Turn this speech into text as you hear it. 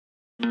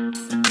So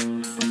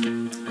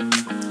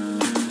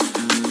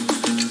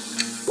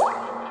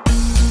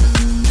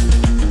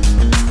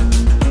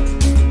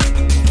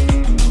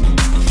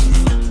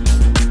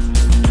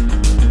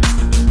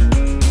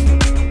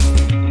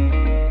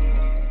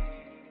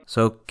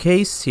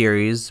case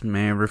series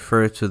may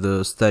refer to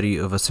the study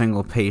of a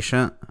single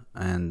patient,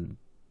 and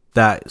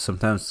that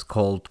sometimes is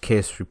called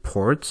case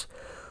reports,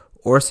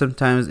 or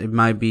sometimes it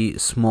might be a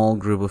small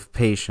group of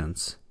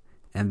patients,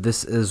 and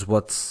this is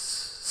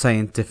what's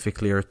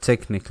scientifically or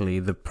technically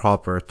the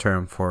proper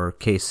term for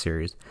case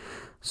series.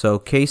 So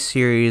case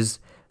series,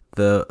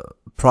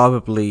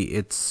 probably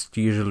it's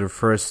usually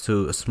refers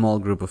to a small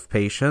group of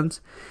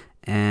patients,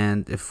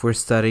 and if we're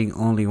studying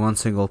only one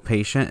single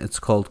patient, it's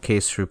called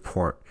case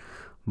report.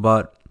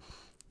 But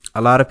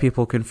a lot of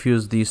people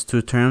confuse these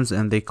two terms,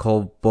 and they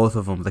call both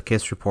of them, the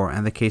case report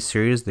and the case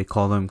series, they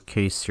call them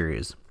case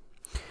series.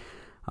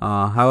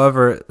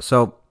 However,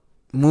 so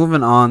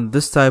moving on,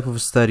 this type of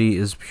study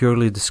is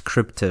purely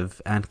descriptive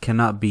and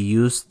cannot be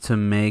used to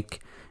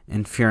make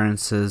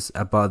inferences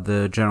about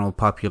the general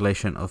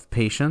population of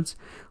patients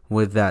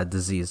with that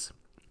disease.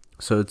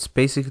 So it's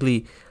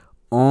basically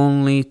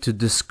only to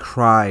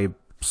describe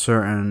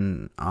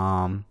certain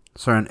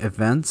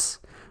events,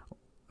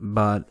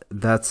 but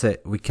that's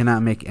it. We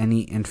cannot make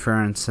any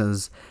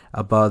inferences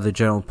about the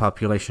general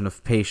population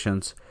of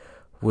patients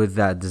with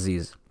that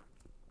disease.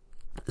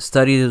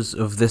 Studies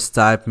of this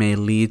type may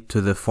lead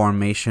to the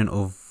formation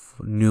of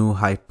new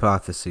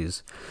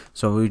hypotheses.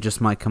 So we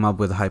just might come up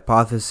with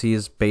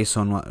hypotheses based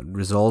on what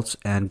results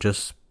and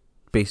just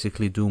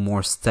basically do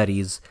more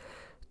studies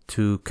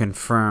to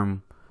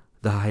confirm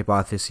the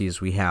hypotheses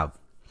we have.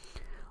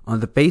 On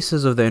the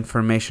basis of the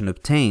information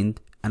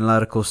obtained,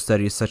 analytical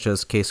studies such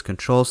as case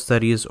control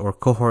studies or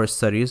cohort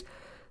studies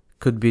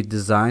could be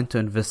designed to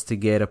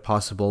investigate a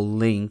possible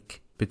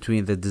link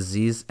between the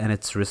disease and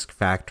its risk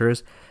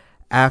factors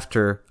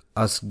after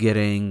us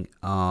getting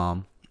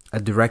a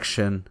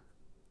direction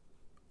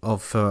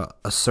of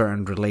a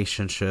certain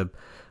relationship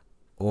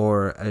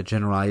or a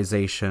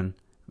generalization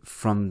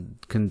from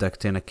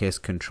conducting a case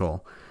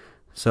control.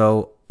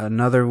 So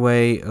another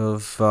way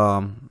of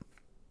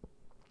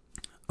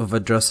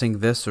addressing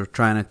this or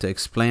trying to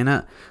explain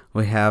it,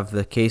 we have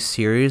the case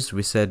series.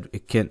 We said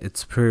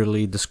it's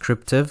purely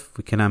descriptive.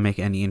 We cannot make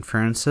any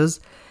inferences.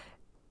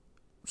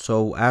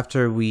 So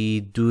after we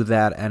do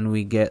that and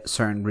we get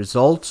certain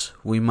results,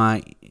 we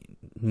might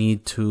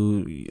need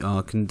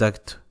to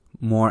conduct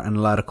more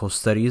analytical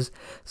studies,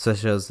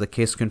 such as the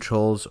case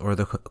controls or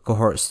the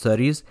cohort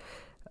studies.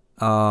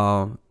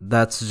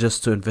 That's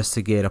just to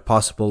investigate a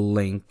possible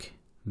link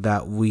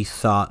that we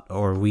thought,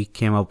 or we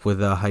came up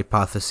with a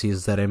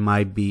hypothesis that it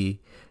might be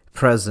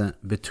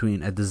present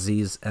between a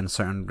disease and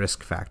certain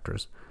risk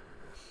factors.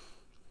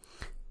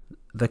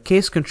 The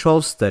case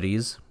control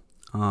studies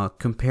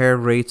compare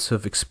rates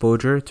of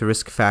exposure to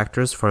risk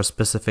factors for a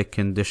specific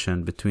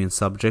condition between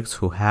subjects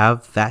who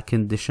have that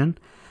condition,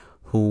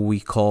 who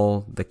we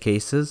call the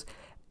cases,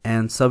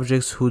 and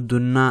subjects who do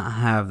not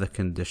have the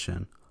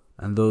condition,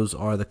 and those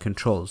are the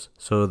controls.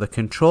 So the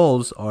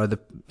controls are the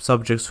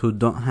subjects who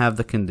don't have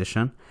the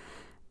condition,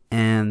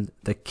 and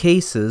the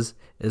cases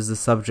is the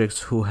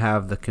subjects who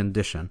have the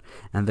condition.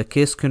 And the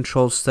case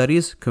control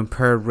studies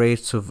compare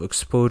rates of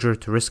exposure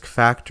to risk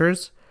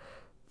factors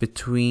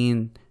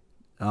between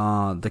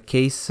the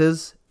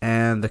cases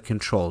and the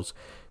controls.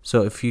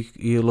 So if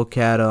you look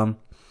at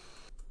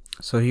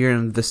so here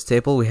in this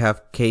table we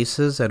have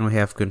cases and we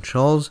have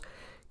controls.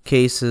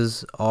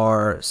 Cases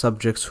are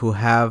subjects who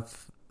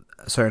have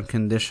a certain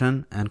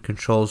condition, and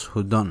controls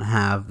who don't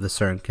have the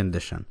certain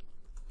condition.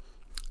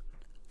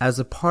 As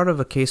a part of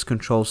a case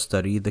control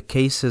study, the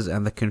cases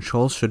and the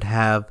controls should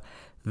have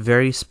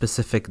very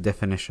specific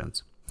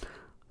definitions.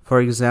 For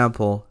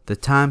example, the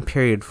time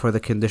period for the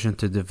condition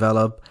to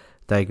develop,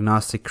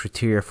 diagnostic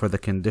criteria for the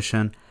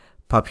condition,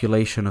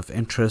 population of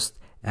interest,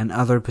 and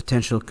other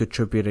potential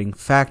contributing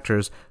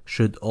factors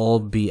should all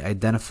be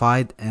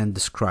identified and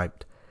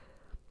described.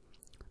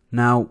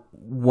 Now,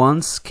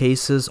 once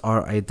cases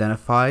are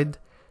identified,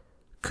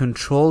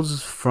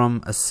 controls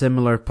from a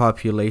similar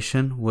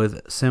population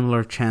with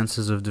similar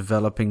chances of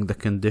developing the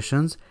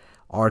conditions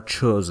are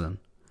chosen.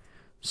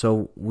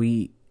 So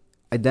we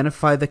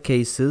identify the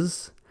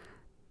cases,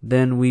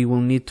 then we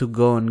will need to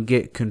go and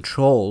get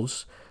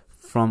controls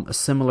from a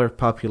similar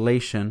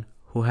population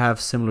who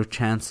have similar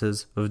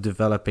chances of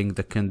developing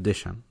the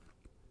condition.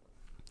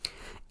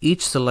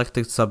 Each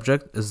selected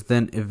subject is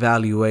then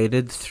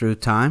evaluated through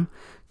time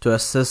to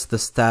assess the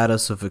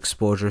status of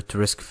exposure to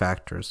risk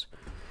factors.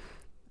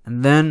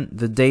 And then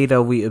the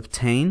data we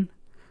obtain,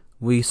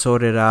 we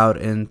sort it out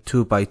in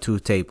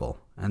 2x2 table.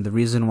 And the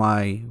reason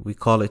why we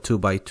call it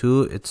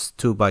 2x2, it's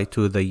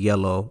 2x2, the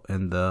yellow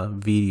in the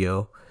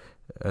video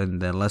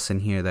and the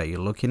lesson here that you're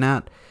looking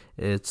at.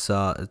 It's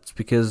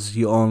because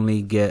you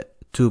only get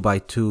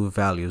 2x2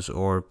 values,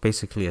 or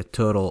basically a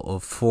total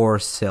of 4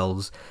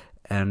 cells,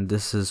 and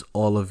this is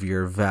all of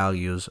your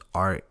values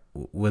are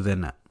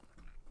within it.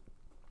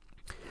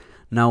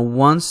 Now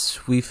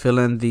once we fill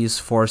in these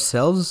 4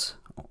 cells,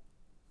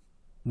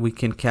 we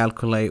can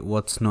calculate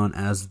what's known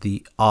as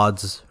the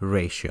odds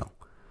ratio.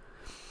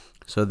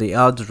 So the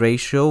odds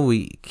ratio,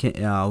 we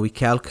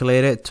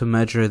calculate it to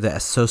measure the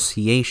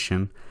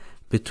association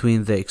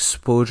between the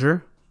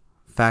exposure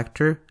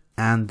factor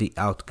and the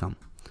outcome.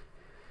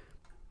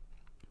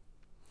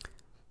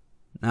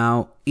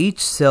 Now, each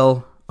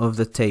cell of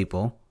the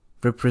table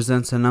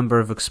represents a number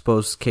of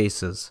exposed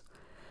cases,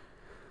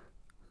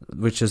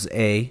 which is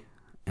A,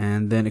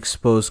 and then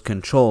exposed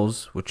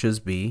controls, which is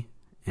B,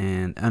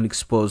 and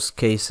unexposed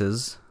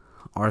cases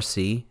are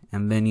C,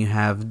 and then you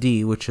have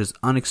D, which is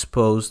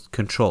unexposed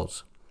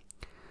controls.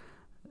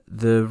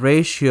 The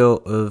ratio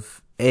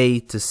of A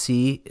to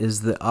C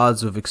is the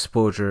odds of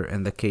exposure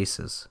in the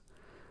cases,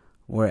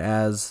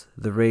 whereas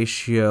the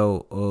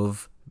ratio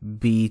of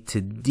B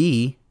to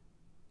D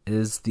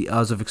is the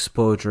odds of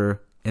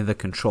exposure in the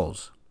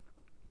controls.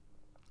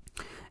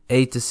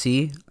 A to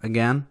C,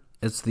 again,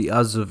 it's the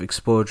odds of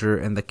exposure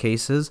in the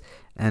cases,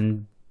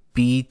 and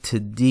B to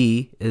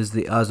D is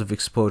the odds of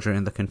exposure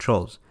in the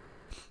controls.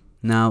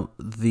 Now,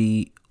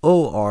 the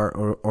OR,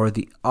 or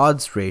the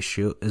odds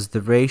ratio, is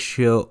the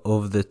ratio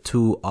of the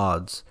two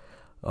odds.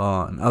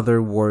 In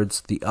other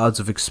words, the odds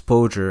of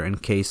exposure in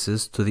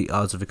cases to the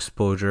odds of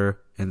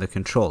exposure in the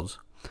controls.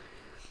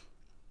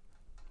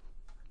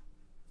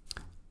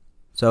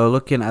 So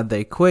looking at the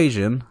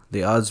equation,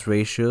 the odds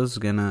ratio is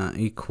gonna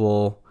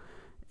equal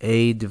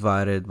A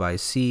divided by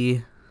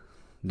C,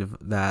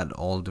 that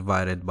all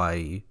divided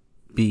by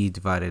B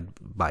divided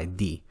by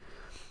D.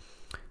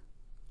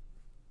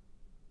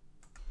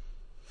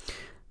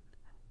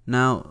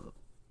 Now,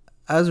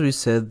 as we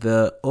said,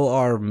 the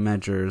OR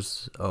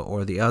measures,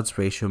 or the odds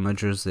ratio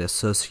measures the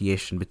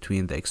association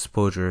between the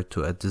exposure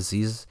to a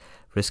disease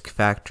risk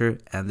factor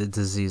and the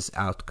disease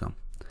outcome.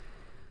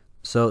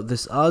 So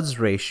this odds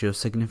ratio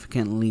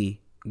significantly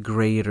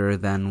greater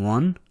than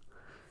 1,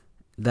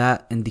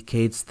 that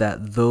indicates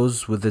that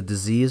those with the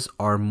disease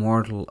are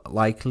more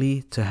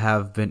likely to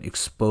have been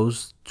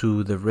exposed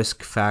to the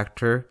risk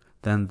factor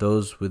than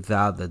those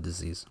without the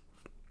disease.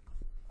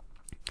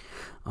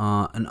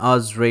 An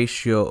odds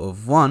ratio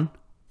of 1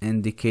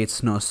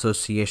 indicates no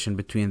association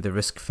between the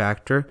risk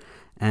factor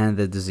and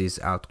the disease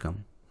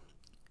outcome.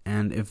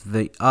 And if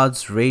the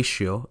odds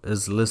ratio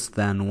is less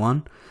than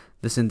 1,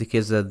 this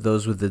indicates that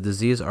those with the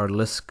disease are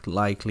less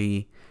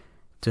likely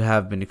to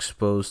have been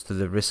exposed to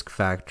the risk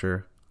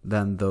factor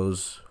than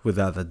those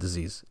without the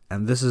disease.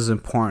 And this is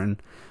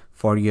important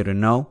for you to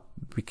know,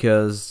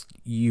 because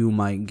you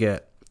might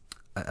get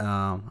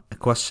a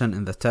question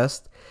in the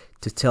test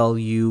to tell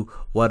you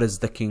what is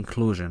the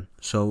conclusion.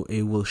 So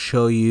it will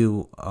show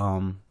you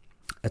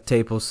a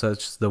table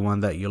such as the one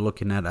that you're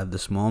looking at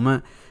this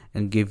moment,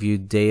 and give you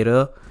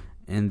data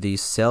in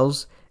these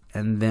cells,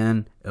 and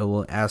then it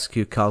will ask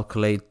you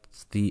calculate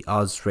the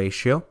odds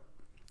ratio.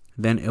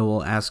 Then it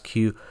will ask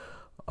you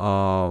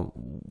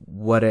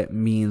what it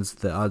means,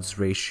 the odds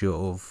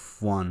ratio of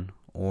 1,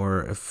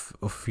 or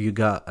if you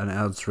got an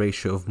odds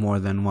ratio of more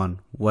than 1,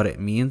 what it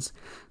means.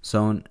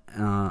 So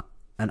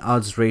an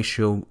odds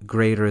ratio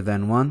greater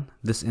than 1,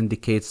 this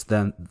indicates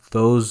that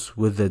those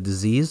with the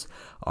disease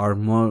are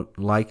more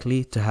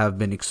likely to have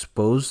been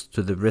exposed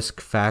to the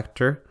risk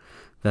factor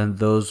than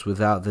those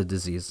without the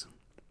disease.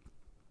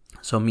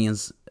 So it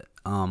means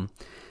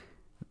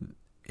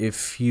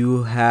if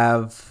you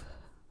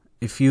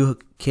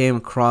came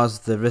across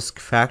the risk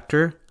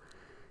factor,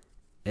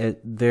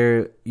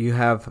 you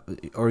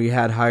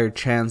had higher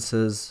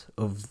chances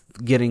of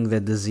getting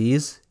the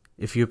disease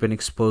if you've been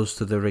exposed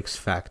to the risk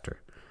factor.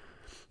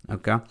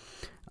 Okay,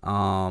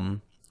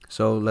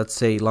 so let's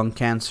say lung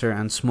cancer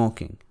and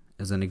smoking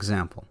is an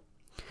example.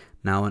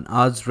 Now, an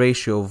odds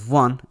ratio of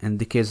 1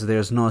 indicates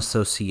there's no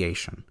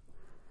association.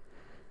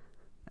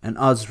 An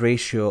odds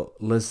ratio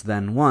less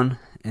than 1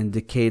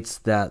 indicates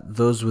that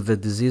those with the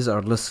disease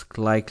are less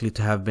likely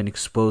to have been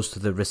exposed to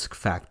the risk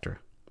factor.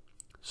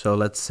 So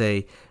let's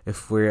say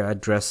if we're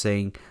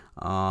addressing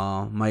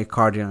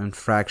myocardial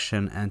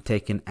infarction and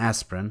taking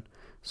aspirin,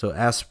 so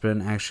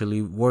aspirin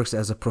actually works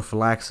as a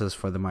prophylaxis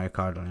for the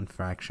myocardial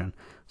infarction.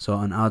 So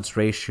an odds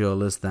ratio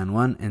less than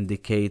 1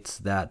 indicates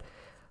that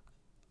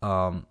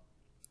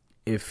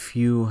if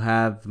you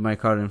have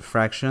myocardial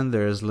infarction,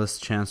 there is less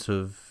chance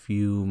of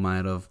you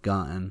might have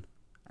gotten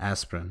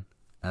aspirin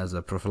as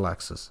a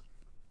prophylaxis.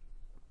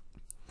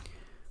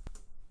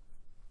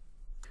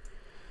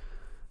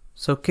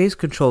 So case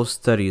control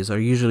studies are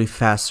usually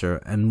faster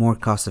and more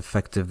cost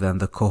effective than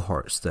the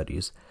cohort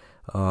studies.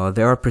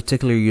 They are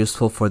particularly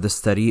useful for the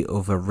study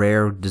of a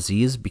rare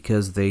disease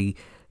because they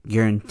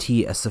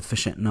guarantee a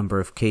sufficient number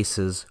of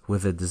cases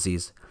with the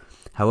disease.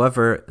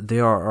 However, they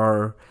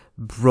are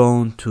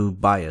prone to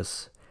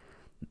bias.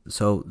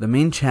 So the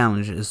main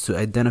challenge is to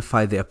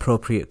identify the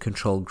appropriate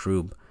control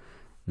group.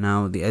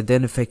 Now, the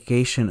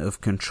identification of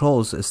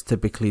controls is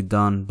typically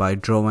done by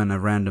drawing a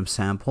random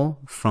sample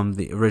from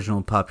the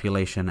original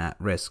population at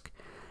risk.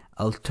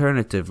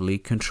 Alternatively,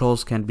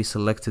 controls can be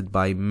selected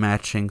by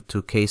matching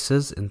to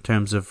cases in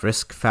terms of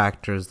risk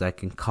factors that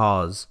can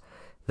cause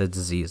the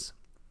disease.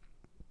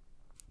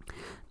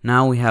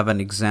 Now we have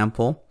an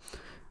example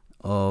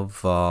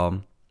of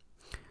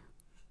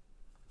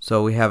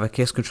so we have a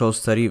case control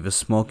study of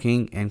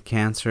smoking and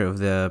cancer of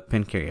the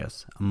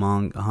pancreas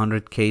among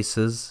 100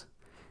 cases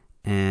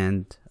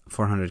and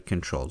 400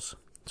 controls.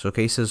 So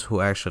cases who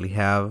actually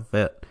have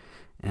it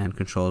and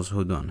controls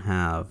who don't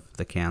have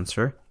the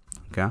cancer.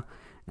 Okay,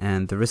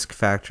 and the risk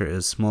factor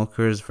is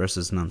smokers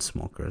versus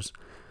non-smokers.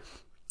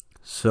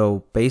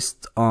 So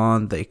based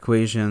on the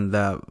equation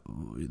that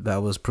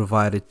was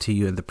provided to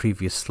you in the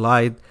previous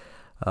slide,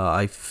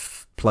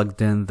 I've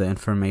plugged in the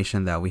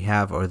information that we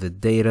have, or the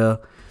data,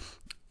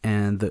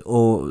 and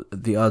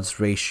the odds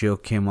ratio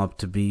came up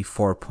to be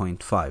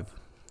 4.5.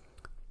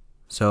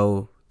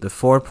 So the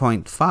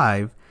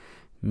 4.5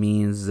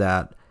 means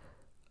that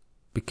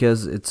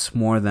because it's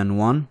more than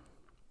 1,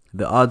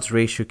 the odds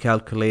ratio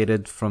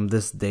calculated from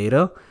this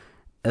data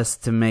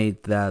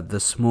estimate that the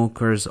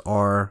smokers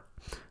are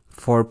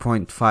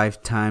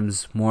 4.5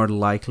 times more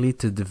likely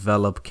to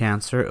develop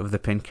cancer of the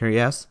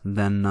pancreas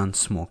than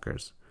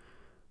non-smokers.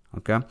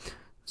 Okay,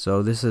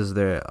 so this is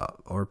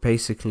or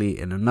basically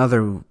in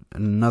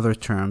another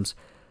terms,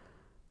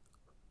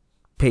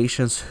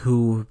 patients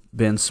who've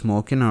been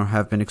smoking or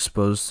have been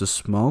exposed to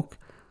smoke,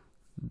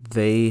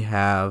 they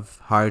have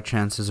higher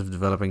chances of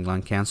developing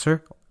lung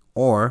cancer,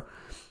 or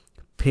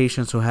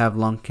patients who have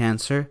lung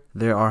cancer,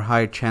 there are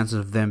higher chances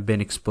of them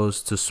being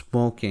exposed to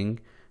smoking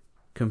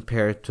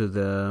compared to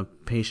the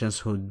patients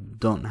who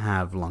don't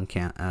have lung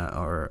cancer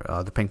or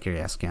the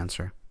pancreas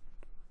cancer.